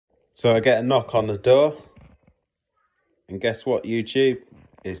So I get a knock on the door, and guess what, YouTube?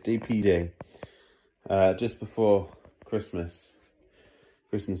 It's DPD. Just before Christmas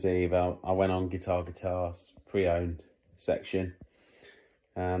Eve, I went on Guitars pre-owned section,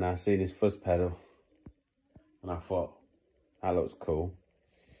 and I seen his fuzz pedal, and I thought, that looks cool,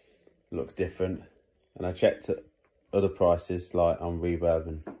 it looks different. And I checked other prices, like on Reverb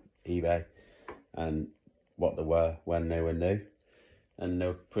and eBay, and what they were when they were new, and they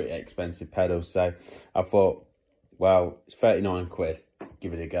were pretty expensive pedals. So I thought, well, it's 39 quid,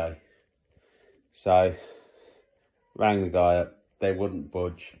 give it a go. So rang the guy up, they wouldn't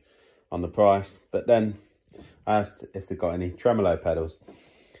budge on the price, but then I asked if they got any Tremolo pedals,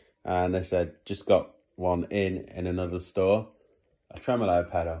 and they said just got one in another store, a Tremolo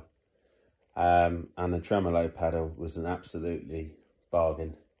pedal, and the Tremolo pedal was an absolutely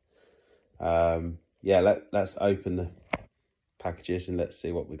bargain. Yeah, let's open the packages and let's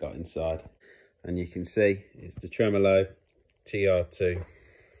see what we got inside. And you can see it's the Tremolo TR2,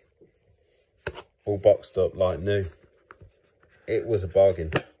 all boxed up like new. It was a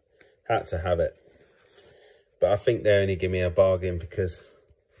bargain, had to have it. But I think they only give me a bargain because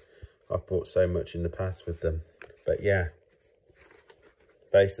I've bought so much in the past with them. But yeah,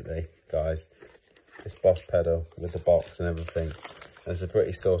 basically, guys, this Boss pedal with the box and everything, and it's a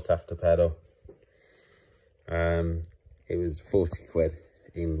pretty sought after pedal. It was 40 quid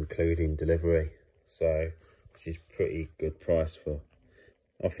including delivery, so which is pretty good price for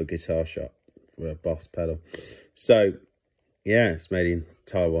off a guitar shop for a Boss pedal. So yeah, it's made in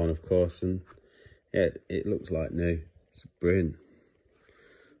Taiwan, of course, and yeah, it looks like new. It's brilliant.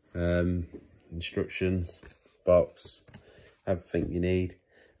 Instructions, box, everything you need.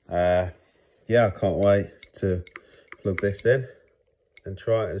 Yeah, I can't wait to plug this in and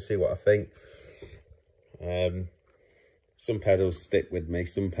try it and see what I think. Some pedals stick with me,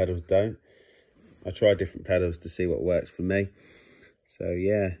 some pedals don't. I try different pedals to see what works for me. So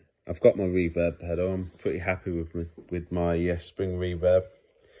yeah, I've got my reverb pedal. I'm pretty happy with my spring reverb.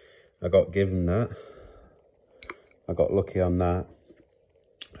 I got given that. I got lucky on that.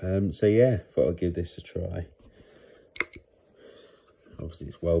 So yeah, thought I'd give this a try. Obviously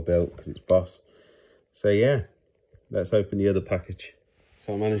it's well built because it's Boss. So yeah, let's open the other package.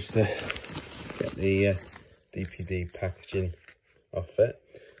 So I managed to get the DPD packaging off it.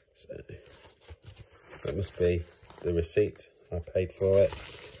 So that must be the receipt I paid for it.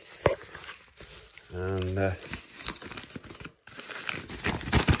 And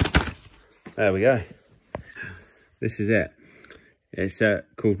there we go. This is it. It's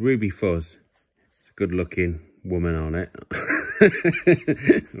called Ruby Fuzz. It's a good looking woman on it.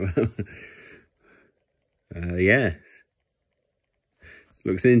 Well, yeah,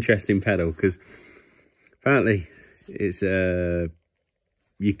 looks an interesting pedal because apparently it's it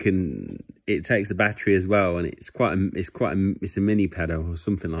takes a battery as well, and it's a mini pedal or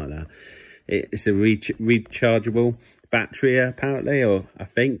something like that. It's a rechargeable battery apparently, or I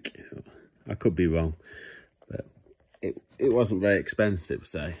think, I could be wrong, but it wasn't very expensive,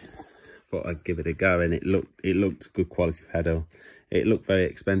 so I thought I'd give it a go. And it looked a good quality pedal. It looked very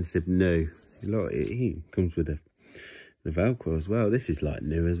expensive new. Look, it comes with the Velcro as well. This is like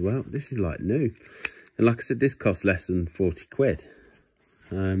new as well. This is like new. And like I said, this cost less than 40 quid.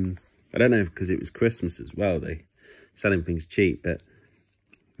 I don't know, because it was Christmas as well. They selling things cheap, but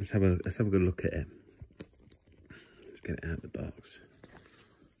let's have a good look at it. Let's get it out of the box.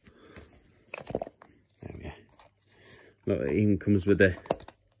 There we go. Look, it even comes with yeah,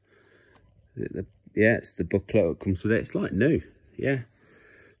 it's the booklet that comes with it. It's like new. Yeah,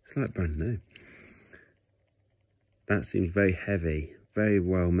 it's like brand new. That seems very heavy, very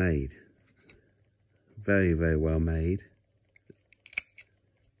well made. Very, very well made.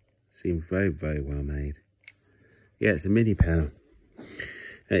 Seems very, very well made. Yeah, it's a mini pedal.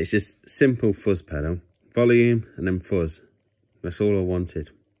 And it's just simple fuzz pedal. Volume and then fuzz. That's all I wanted.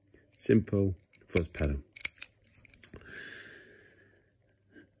 Simple fuzz pedal.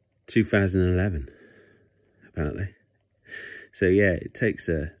 2011, apparently. So yeah, it takes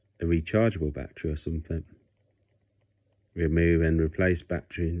a rechargeable battery or something. Remove and replace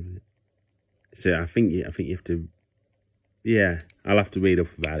battery. So I think you have to, yeah, I'll have to read up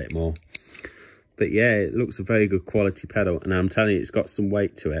about it more. But yeah, it looks a very good quality pedal, and I'm telling you, it's got some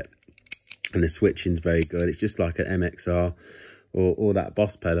weight to it, and the switching's very good. It's just like an MXR or that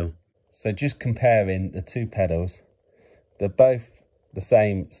Boss pedal. So just comparing the two pedals, they're both the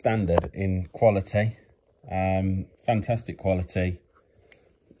same standard in quality. Fantastic quality.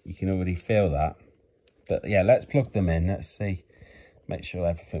 You can already feel that. But yeah, let's plug them in. Let's see, make sure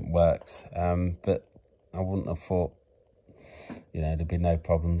everything works. But I wouldn't have thought you know, there'll be no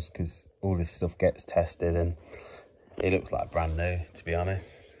problems because all this stuff gets tested and it looks like brand new, to be honest.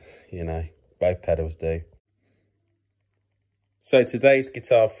 You know, both pedals do. So today's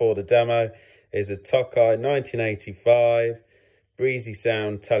guitar for the demo is a Tokai 1985 Breezy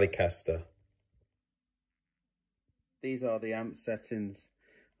Sound Telecaster. These are the amp settings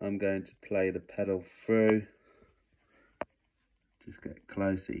I'm going to play the pedal through. Just get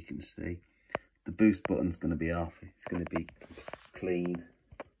close so you can see. The boost button's going to be off. It's going to be clean,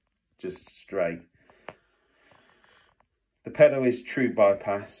 just straight. The pedal is true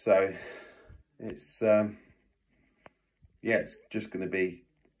bypass, so it's yeah, it's just going to be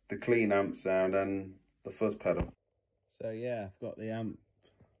the clean amp sound and the fuzz pedal. So yeah, I've got the amp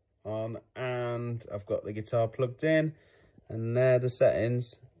on and I've got the guitar plugged in, and there are the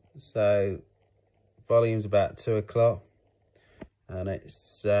settings. So volume's about 2 o'clock and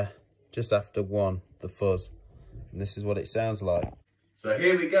it's just after 1, the fuzz, and this is what it sounds like. So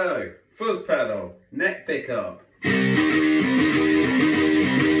here we go, fuzz pedal, neck pickup.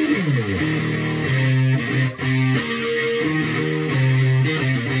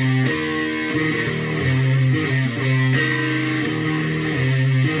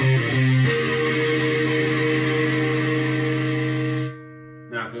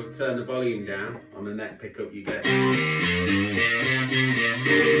 Now if you'll turn the volume down on the neck pickup, you get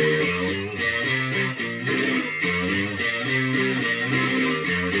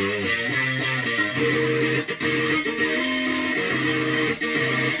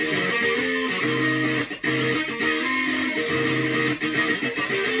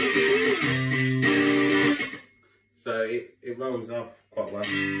so it rolls off quite well.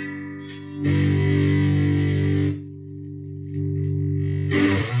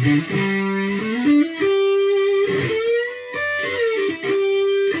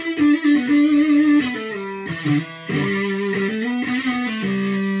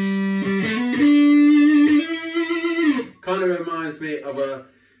 Kind of reminds me of a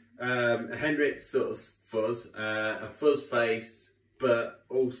Hendrix sort of fuzz, a fuzz face, but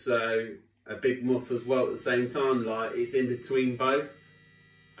also a big muff as well at the same time. Like, it's in between both.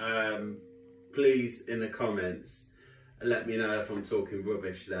 Please, in the comments, let me know if I'm talking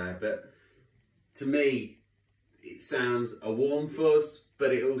rubbish there. But to me, it sounds a warm fuzz,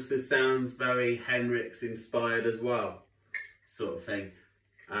 but it also sounds very Hendrix inspired as well, sort of thing.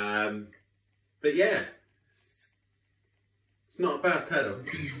 But yeah, it's not a bad pedal.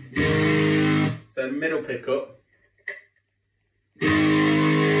 So middle pickup.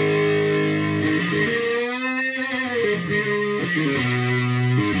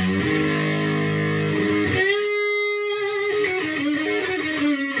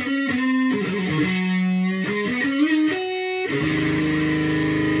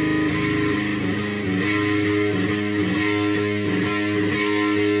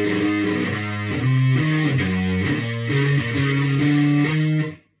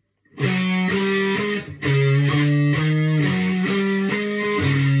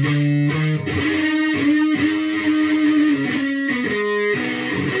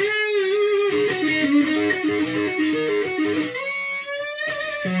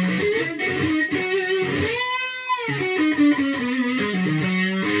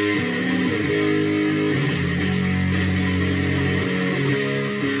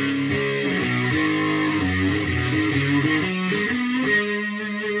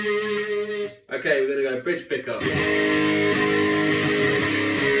 Okay, we're gonna go bridge pickup.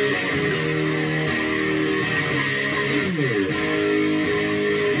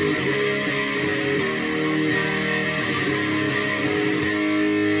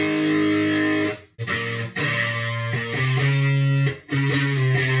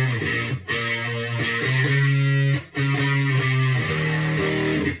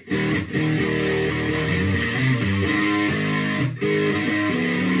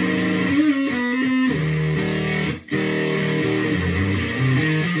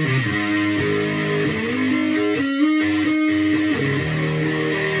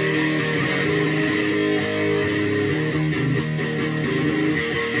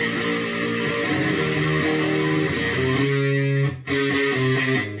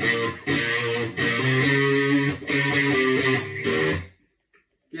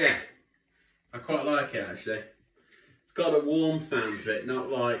 Yeah, I quite like it actually. It's got a warm sound to it,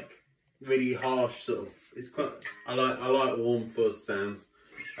 not like really harsh sort of. It's quite. I like warm fuzz sounds.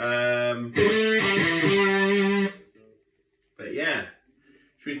 But yeah,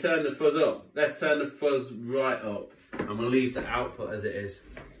 should we turn the fuzz up? Let's turn the fuzz right up, and we'll leave the output as it is.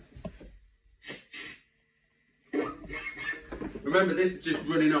 Remember, this is just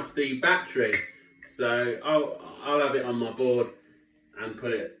running off the battery, so I'll have it on my board and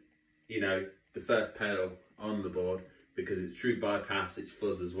put it, you know, the first pedal on the board, because it's true bypass, it's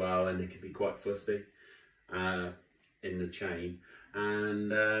fuzz as well, and it can be quite fussy in the chain.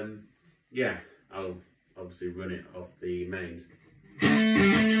 And yeah, I'll obviously run it off the mains.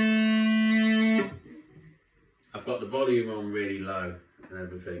 I've got the volume on really low and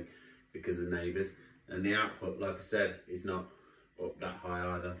everything because of the neighbours, and the output, like I said, is not up that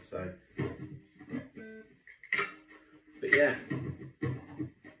high either, so, but yeah.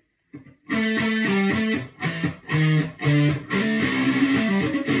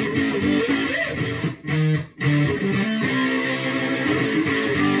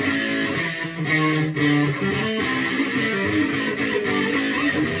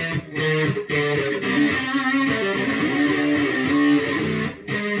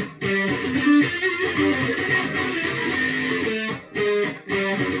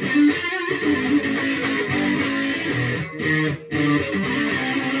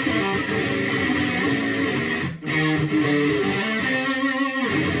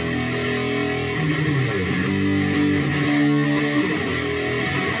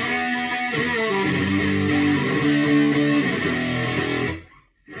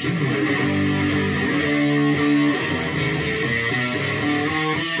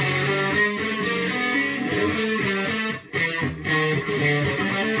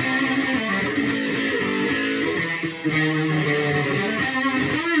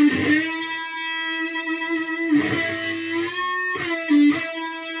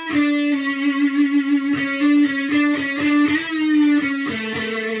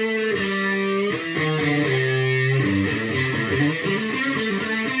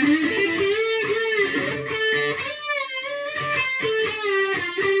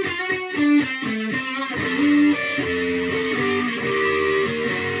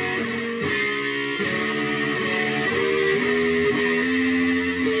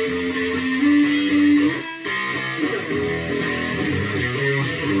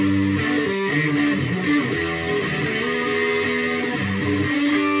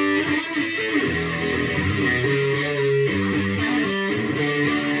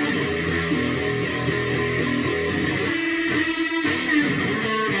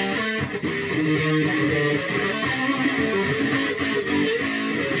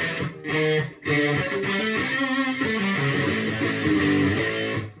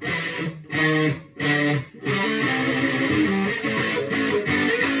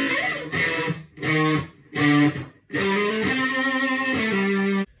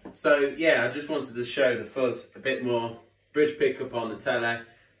 So yeah, I just wanted to show the fuzz a bit more. Bridge pickup on the telly,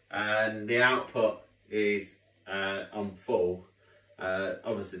 and the output is on full.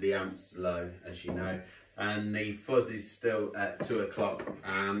 Obviously the amp's low, as you know, and the fuzz is still at 2 o'clock,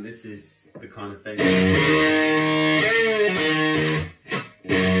 and this is the kind of thing.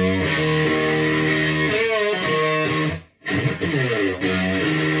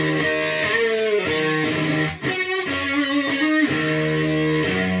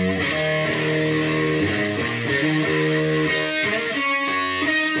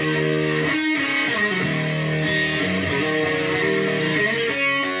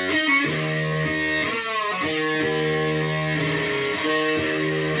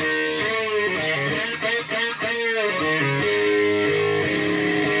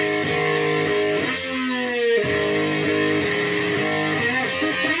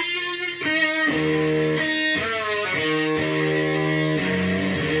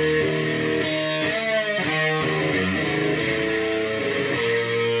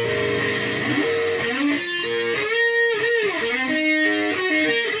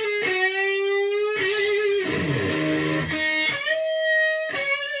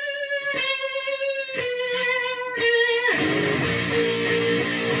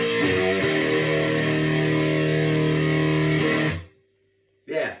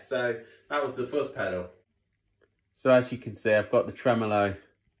 Yeah, so that was the fuzz pedal. So as you can see, I've got the tremolo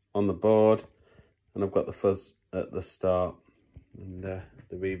on the board, and I've got the fuzz at the start, and the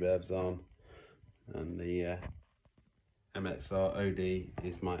reverb's on, and the MXR OD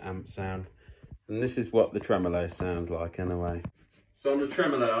is my amp sound, and this is what the tremolo sounds like anyway. So on the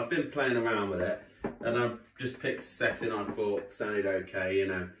tremolo, I've been playing around with it, and I've just picked a setting I thought sounded okay, you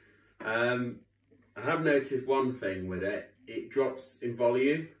know. I have noticed one thing with it. It drops in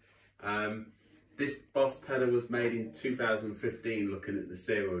volume. This Boss pedal was made in 2015, looking at the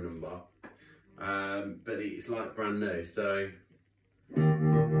serial number, but it's like brand new, so. But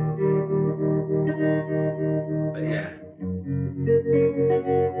yeah,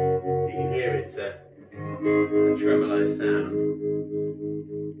 you can hear it's a tremolo sound.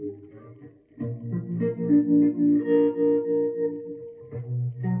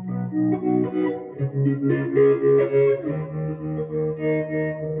 I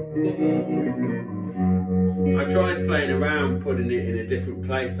tried playing around, putting it in a different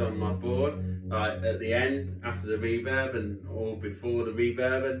place on my board, like at the end, after the reverb, or before the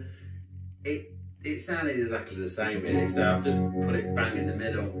reverb, and it sounded exactly the same really, so I've just put it bang in the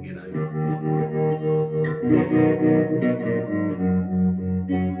middle, you know.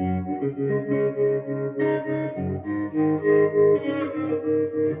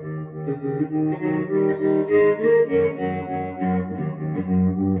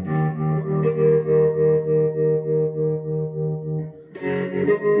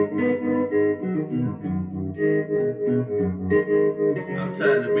 I've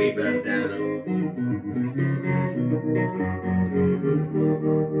turned the reverb down.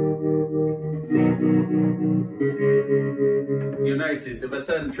 You'll notice if I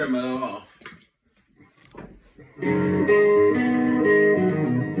turn the tremolo off,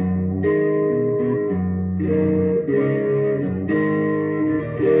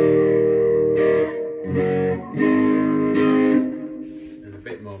 there's a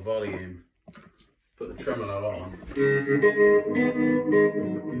bit more volume. Put the tremolo on.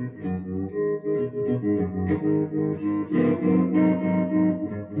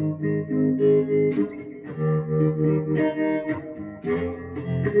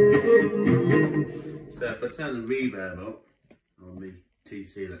 So if I turn the reverb up on the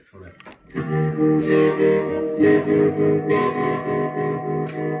TC electronic,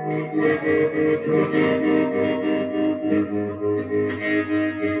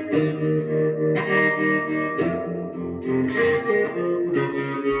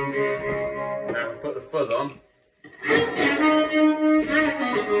 now we put the fuzz on.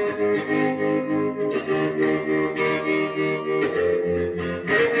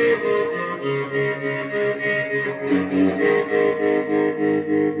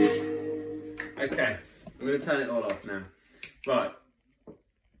 Okay, I'm going to turn it all off now. Right.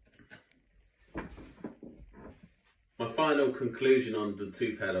 My final conclusion on the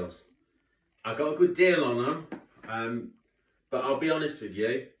two pedals. I got a good deal on them, but I'll be honest with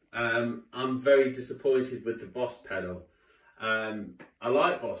you, I'm very disappointed with the Boss pedal. I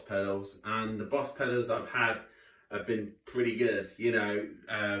like Boss pedals, and the Boss pedals I've had have been pretty good. You know,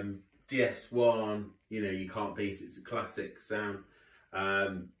 DS1, you know, you can't beat it. It's a classic sound.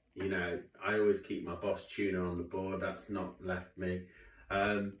 You know, I always keep my Boss tuner on the board. That's not left me.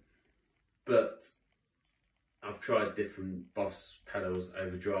 But I've tried different Boss pedals,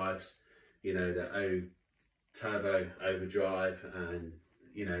 overdrives, you know, the turbo overdrive and,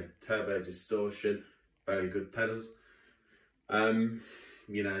 you know, turbo distortion, very good pedals.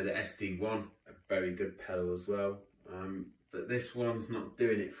 You know, the SD1, a very good pedal as well. But this one's not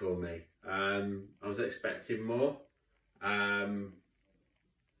doing it for me. I was expecting more.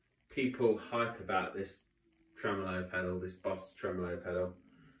 People hype about this tremolo pedal, this Boss tremolo pedal.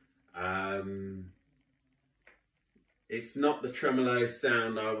 It's not the tremolo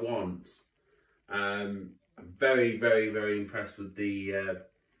sound I want. I'm very, very, very impressed with the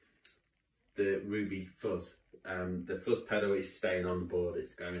Ruby Fuzz. The Fuzz pedal is staying on the board.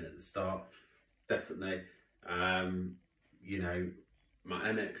 It's going at the start, definitely. You know, my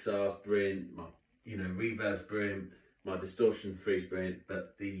MXR's brilliant. My, you know, reverb's brilliant. My distortion free's brilliant.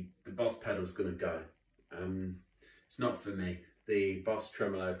 But the Boss pedal's gonna go. It's not for me. The Boss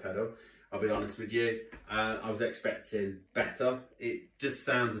tremolo pedal. I'll be honest with you. I was expecting better. It just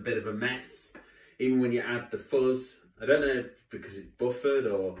sounds a bit of a mess. Even when you add the fuzz, I don't know if because it's buffered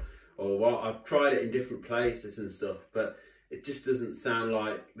or what. I've tried it in different places and stuff, but it just doesn't sound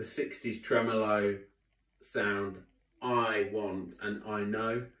like the 60s tremolo sound I want and I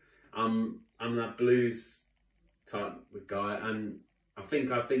know. I'm that blues type of guy, and I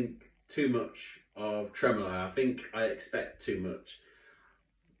think too much of tremolo. I think I expect too much.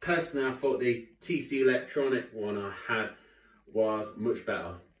 Personally, I thought the TC electronic one I had was much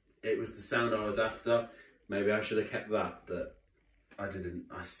better. It was the sound I was after. Maybe I should have kept that, but I didn't.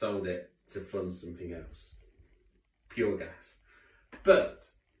 I sold it to fund something else. Pure gas. But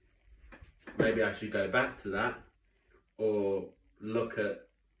maybe I should go back to that, or look at,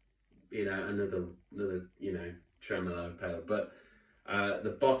 you know, another you know, tremolo pedal. But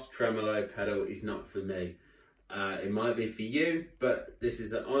the Boss tremolo pedal is not for me. It might be for you, but this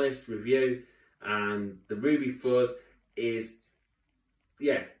is an honest review. And the Ruby Fuzz is,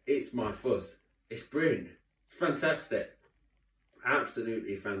 yeah, it's my fuzz. It's brilliant. It's fantastic.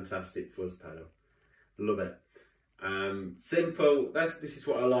 Absolutely fantastic fuzz pedal. Love it. Simple. This is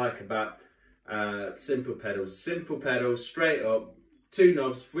what I like about simple pedals. Simple pedals, straight up. 2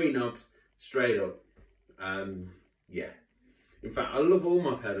 knobs, 3 knobs, straight up. Yeah. In fact, I love all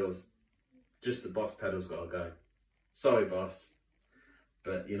my pedals. Just the boss pedal's got to go. Sorry, boss,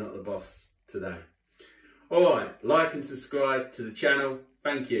 but you're not the boss today. All right, like and subscribe to the channel.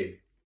 Thank you.